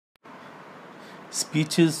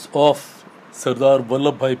Speeches of Sardar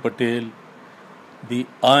Vallabhbhai Patel, the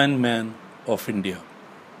Iron Man of India.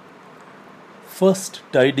 First,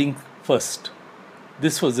 Tidings first.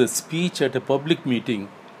 This was a speech at a public meeting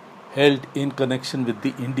held in connection with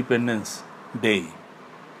the Independence Day.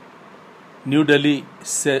 New Delhi,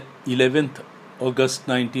 11th August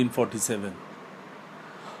 1947.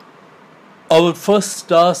 Our first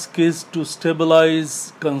task is to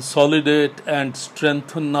stabilize, consolidate and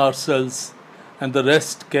strengthen ourselves, and the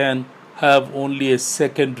rest can have only a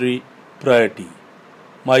secondary priority.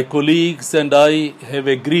 My colleagues and I have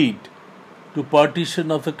agreed to partition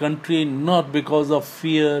of the country not because of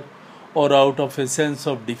fear or out of a sense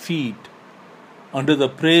of defeat. Under the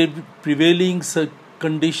prevailing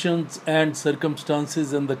conditions and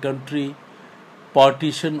circumstances in the country,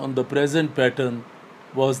 partition on the present pattern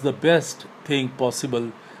was the best thing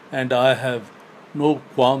possible, and I have no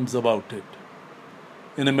qualms about it.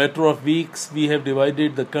 In a matter of weeks, we have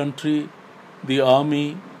divided the country, the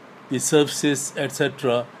army, the services,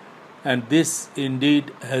 etc., and this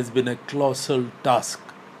indeed has been a colossal task.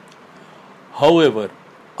 However,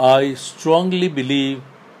 I strongly believe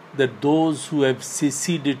that those who have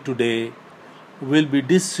seceded today will be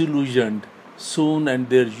disillusioned soon, and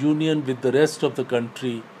their union with the rest of the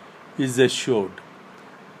country is assured.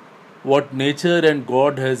 What nature and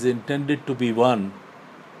God has intended to be one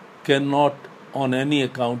cannot on any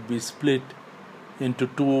account be split into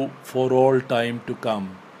two for all time to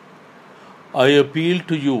come. I appeal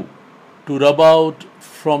to you to rub out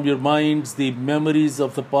from your minds the memories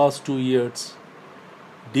of the past 2 years,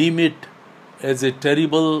 deem it as a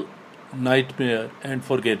terrible nightmare and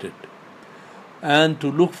forget it, and to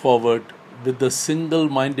look forward with the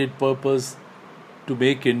single-minded purpose to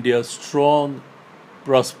make India strong,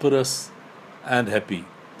 prosperous and happy.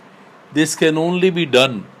 This can only be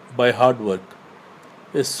done by hard work.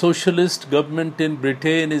 A socialist government in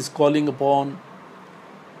Britain is calling upon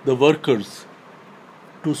the workers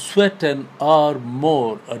to sweat an hour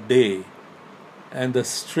more a day, and the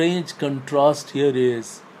strange contrast here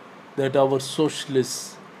is that our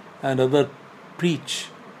socialists and others preach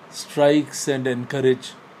strikes and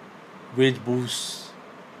encourage wage boosts.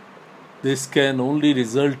 This can only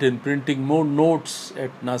result in printing more notes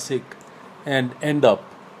at Nasik and end up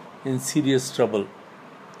in serious trouble.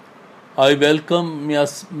 I welcome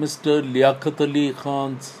Mr. Liaquat Ali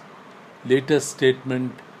Khan's latest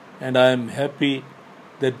statement, and I am happy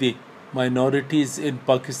that the minorities in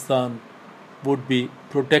Pakistan would be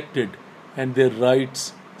protected and their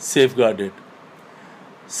rights safeguarded.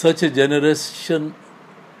 Such a generation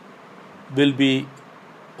will be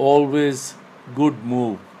always good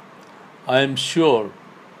move. I am sure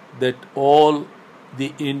that all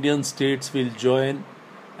the Indian states will join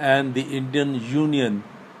and the Indian Union,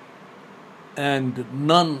 and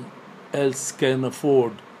none else can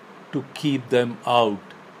afford to keep them out.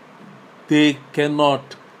 They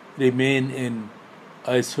cannot remain in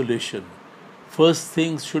isolation. First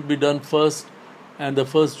things should be done first, and the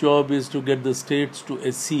first job is to get the states to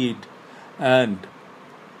accede and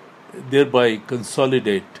thereby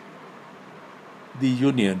consolidate the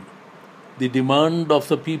union. The demand of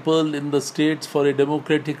the people in the states for a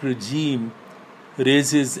democratic regime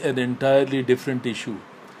raises an entirely different issue.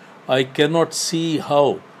 I cannot see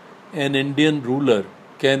how an Indian ruler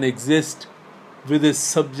can exist with his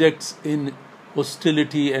subjects in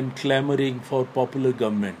hostility and clamoring for popular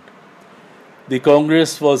government. The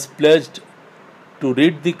Congress was pledged to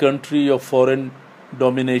rid the country of foreign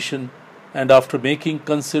domination, and after making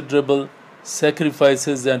considerable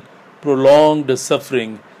sacrifices and prolonged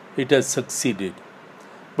suffering, it has succeeded.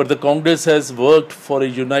 But the Congress has worked for a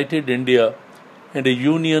united India and a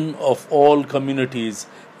union of all communities,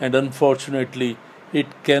 and unfortunately, it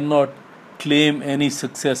cannot claim any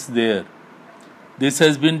success there. This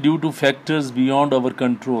has been due to factors beyond our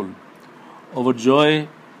control. Our joy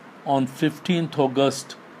on 15th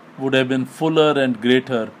August would have been fuller and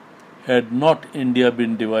greater had not India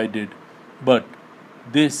been divided, but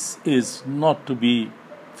this is not to be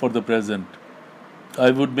for the present. I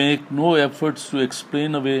would make no efforts to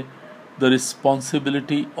explain away the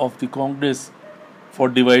responsibility of the Congress for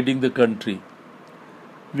dividing the country.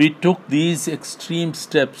 We took these extreme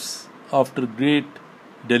steps after great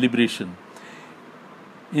deliberation.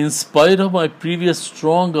 In spite of my previous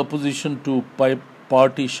strong opposition to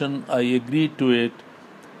partition, I agreed to it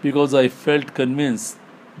because I felt convinced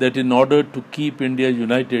that in order to keep India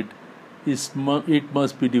united, it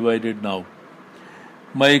must be divided now.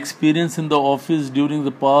 My experience in the office during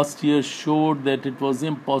the past year showed that it was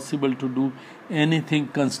impossible to do anything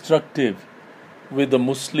constructive with the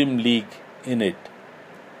Muslim League in it.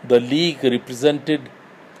 The League represented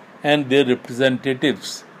and their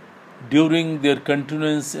representatives during their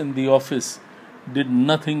continuance in the office did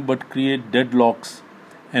nothing but create deadlocks,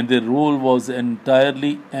 and their role was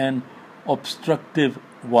entirely an obstructive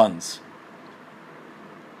one.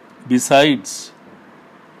 Besides,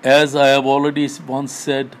 as I have already once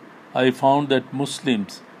said, I found that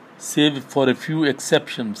Muslims, save for a few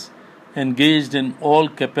exceptions, engaged in all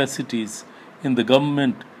capacities in the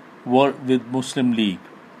government were with Muslim League.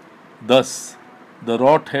 Thus, the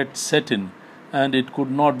rot had set in, and it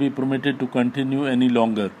could not be permitted to continue any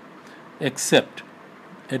longer, except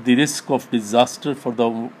at the risk of disaster for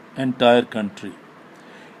the entire country.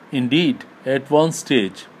 Indeed, at one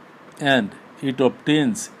stage, and it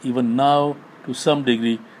obtains even now to some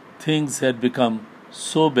degree, things had become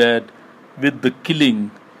so bad with the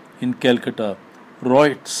killing in Calcutta,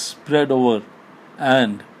 riots spread over,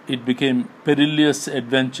 and it became perilous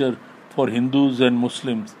adventure for Hindus and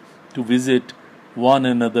Muslims to visit one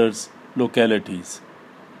another's localities.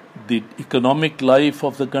 The economic life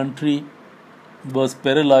of the country was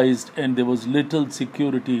paralyzed, and there was little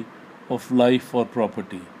security of life or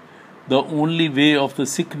property. The only way of the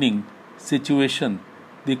sickening situation,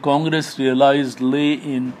 the Congress realized, lay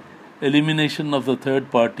in elimination of the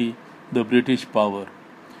third party, the British power.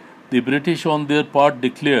 The British on their part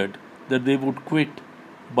declared that they would quit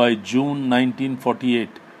by June 1948,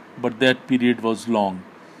 but that period was long.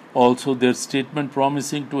 Also, their statement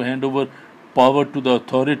promising to hand over power to the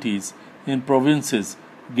authorities in provinces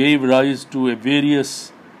gave rise to a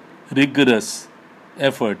rigorous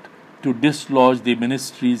effort to dislodge the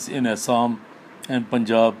ministries in Assam and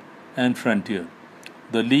Punjab and frontier.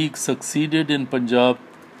 The League succeeded in Punjab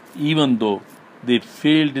even though they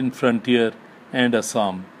failed in frontier and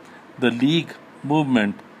Assam. The League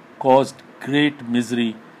movement caused great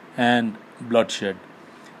misery and bloodshed.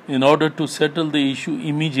 In order to settle the issue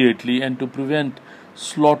immediately and to prevent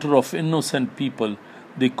slaughter of innocent people,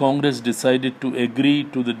 the Congress decided to agree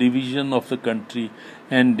to the division of the country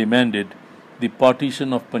and demanded the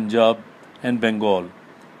partition of Punjab and Bengal.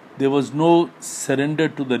 There was no surrender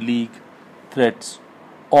to the League threats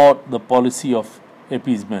or the policy of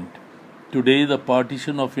appeasement. Today, the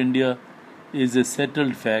partition of India is a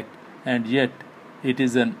settled fact, and yet it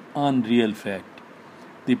is an unreal fact.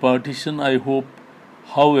 The partition, I hope,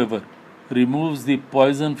 however, removes the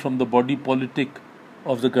poison from the body politic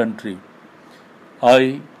of the country.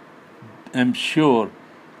 I am sure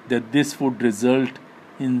that this would result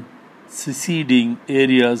in seceding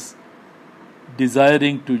areas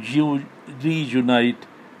desiring to reunite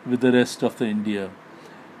with the rest of the India.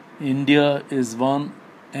 India is one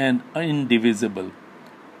and indivisible.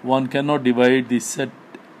 One cannot divide the set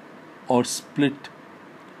or split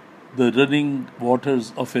the running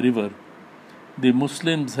waters of a river. The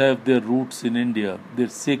Muslims have their roots in India. Their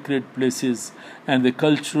sacred places and the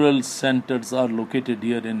cultural centers are located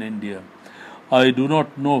here in India. I do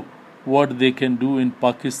not know what they can do in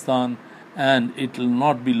Pakistan, and it will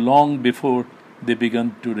not be long before they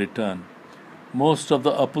begin to return. Most of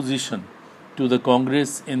the opposition to the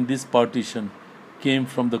Congress in this partition came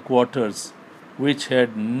from the quarters which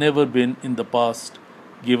had never been in the past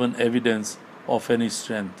given evidence of any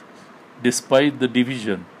strength. Despite the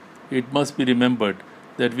division, it must be remembered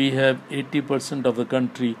that we have 80% of the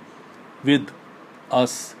country with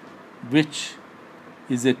us, which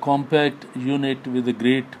is a compact unit with a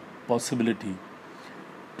great possibility.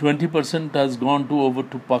 20% has gone over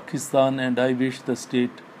to Pakistan, and I wish the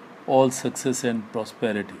state all success and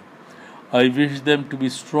prosperity. I wish them to be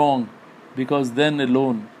strong, because then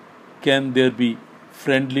alone can there be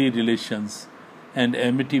friendly relations and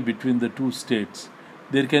amity between the two states.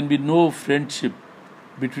 There can be no friendship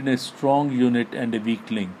between a strong unit and a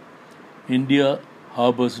weakling. India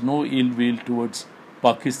harbors no ill will towards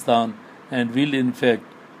Pakistan and will in fact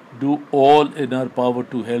do all in our power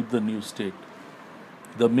to help the new state.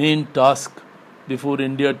 The main task before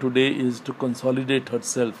India today is to consolidate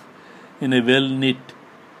herself in a well-knit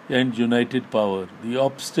and united power. The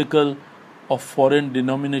obstacle of foreign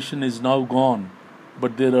denomination is now gone,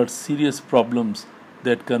 but there are serious problems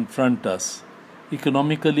that confront us.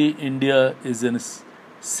 Economically, India is in a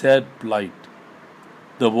sad plight.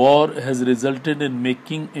 The war has resulted in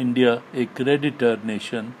making India a creditor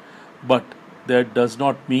nation, but that does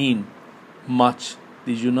not mean much.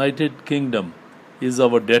 The United Kingdom is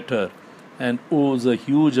our debtor and owes a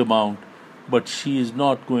huge amount, but she is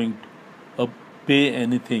not going to pay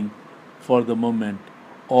anything for the moment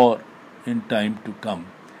or in time to come.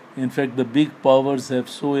 In fact, the big powers have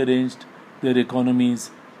so arranged their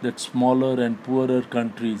economies that smaller and poorer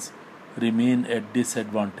countries remain at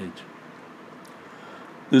disadvantage.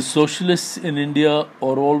 The socialists in India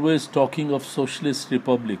are always talking of socialist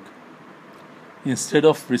republic. Instead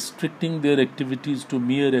of restricting their activities to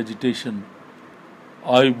mere agitation,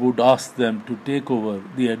 I would ask them to take over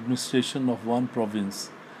the administration of one province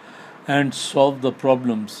and solve the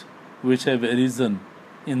problems which have arisen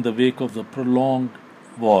in the wake of the prolonged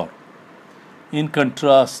war. In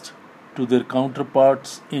contrast to their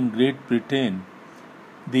counterparts in Great Britain,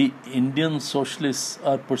 the Indian socialists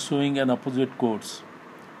are pursuing an opposite course.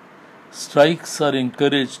 Strikes are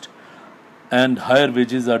encouraged and higher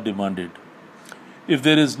wages are demanded. If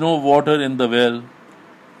there is no water in the well,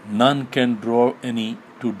 none can draw any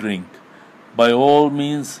to drink. By all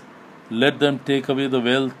means, let them take away the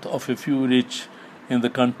wealth of a few rich in the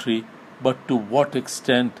country, but to what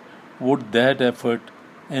extent would that effort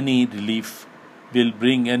will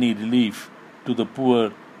bring any relief to the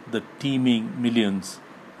poor, the teeming millions?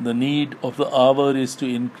 The need of the hour is to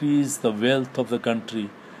increase the wealth of the country,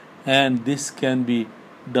 and this can be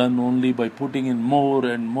done only by putting in more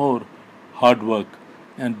and more hard work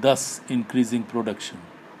and thus increasing production.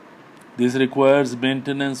 This requires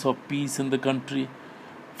maintenance of peace in the country.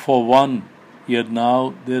 For 1 year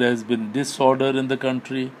now, there has been disorder in the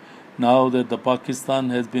country. Now that the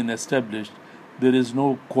Pakistan has been established, there is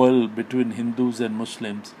no quarrel between Hindus and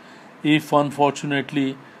Muslims. If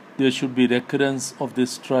unfortunately there should be recurrence of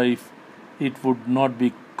this strife, it would not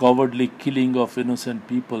be cowardly killing of innocent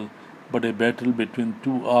people, but a battle between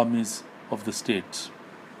two armies of the states.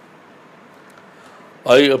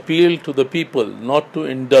 I appeal to the people not to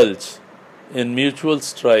indulge in mutual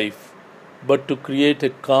strife, but to create a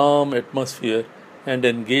calm atmosphere and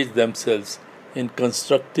engage themselves in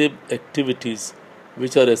constructive activities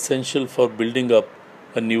which are essential for building up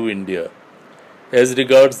a new India. As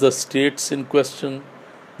regards the states in question,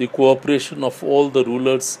 the cooperation of all the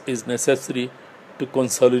rulers is necessary to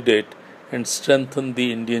consolidate and strengthen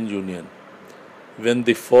the Indian Union. When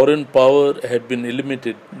the foreign power had been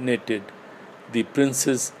eliminated, the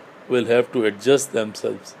princes will have to adjust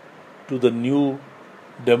themselves to the new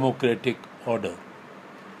democratic order.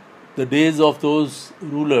 The days of those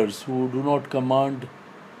rulers who do not command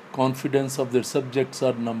confidence of their subjects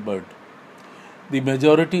are numbered. The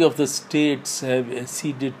majority of the states have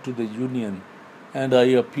acceded to the Union, and I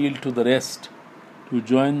appeal to the rest to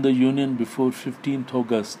join the Union before 15th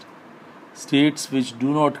August. States which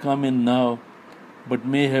do not come in now but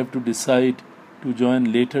may have to decide to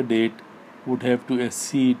join later date would have to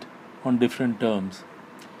accede on different terms.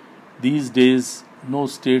 These days, no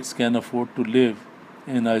states can afford to live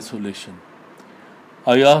in isolation.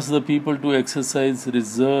 I ask the people to exercise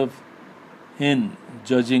reserve in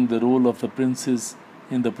judging the role of the princes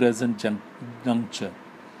in the present juncture.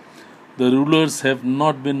 The rulers have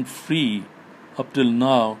not been free up till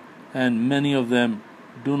now, and many of them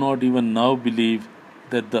do not even now believe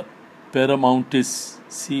that the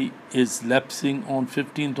paramountcy is lapsing on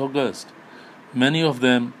 15th August. Many of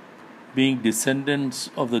them, being descendants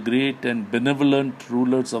of the great and benevolent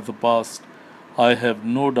rulers of the past, I have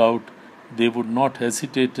no doubt they would not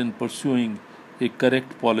hesitate in pursuing a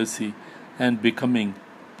correct policy and becoming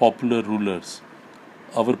popular rulers.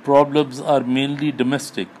 Our problems are mainly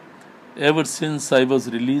domestic. Ever since I was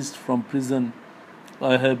released from prison,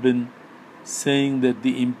 I have been saying that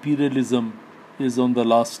the imperialism is on the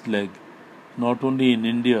last leg, not only in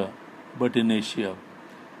India but in Asia.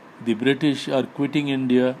 The British are quitting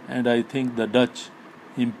India, and I think the Dutch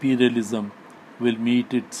imperialism will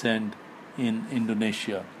meet its end in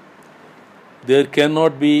Indonesia. There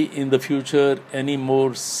cannot be in the future any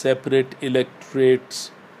more separate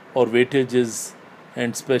electorates or weightages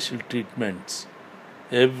and special treatments.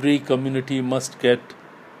 Every community must get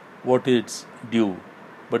what is due.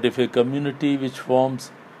 But if a community which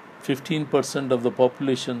forms 15% of the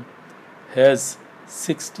population has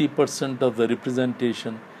 60% of the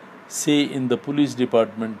representation, say in the police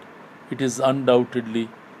department, it is undoubtedly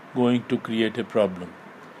going to create a problem.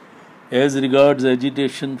 As regards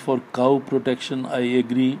agitation for cow protection, I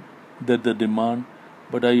agree that the demand,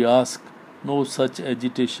 but I ask no such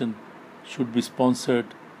agitation should be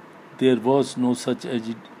sponsored. There was no such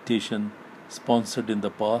agitation sponsored in the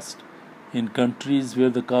past. In countries where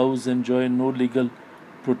the cows enjoy no legal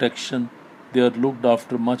protection, they are looked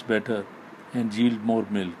after much better and yield more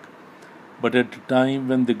milk. But at a time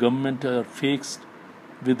when the government are faced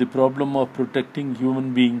with the problem of protecting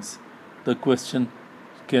human beings, the question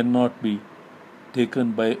cannot be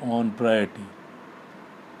taken by on priority.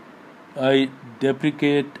 I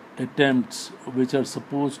deprecate attempts which are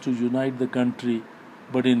supposed to unite the country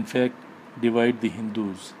but in fact divide the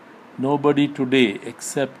Hindus. Nobody today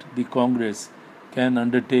except the Congress can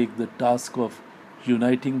undertake the task of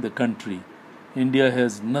uniting the country. India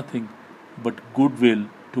has nothing but goodwill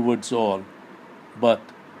towards all. But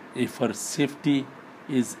if her safety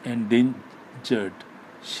is endangered,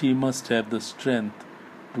 she must have the strength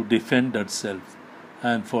to defend herself,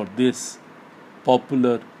 and for this,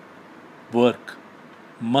 popular work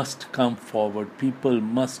must come forward. People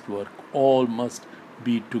must work, all must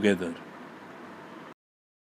be together.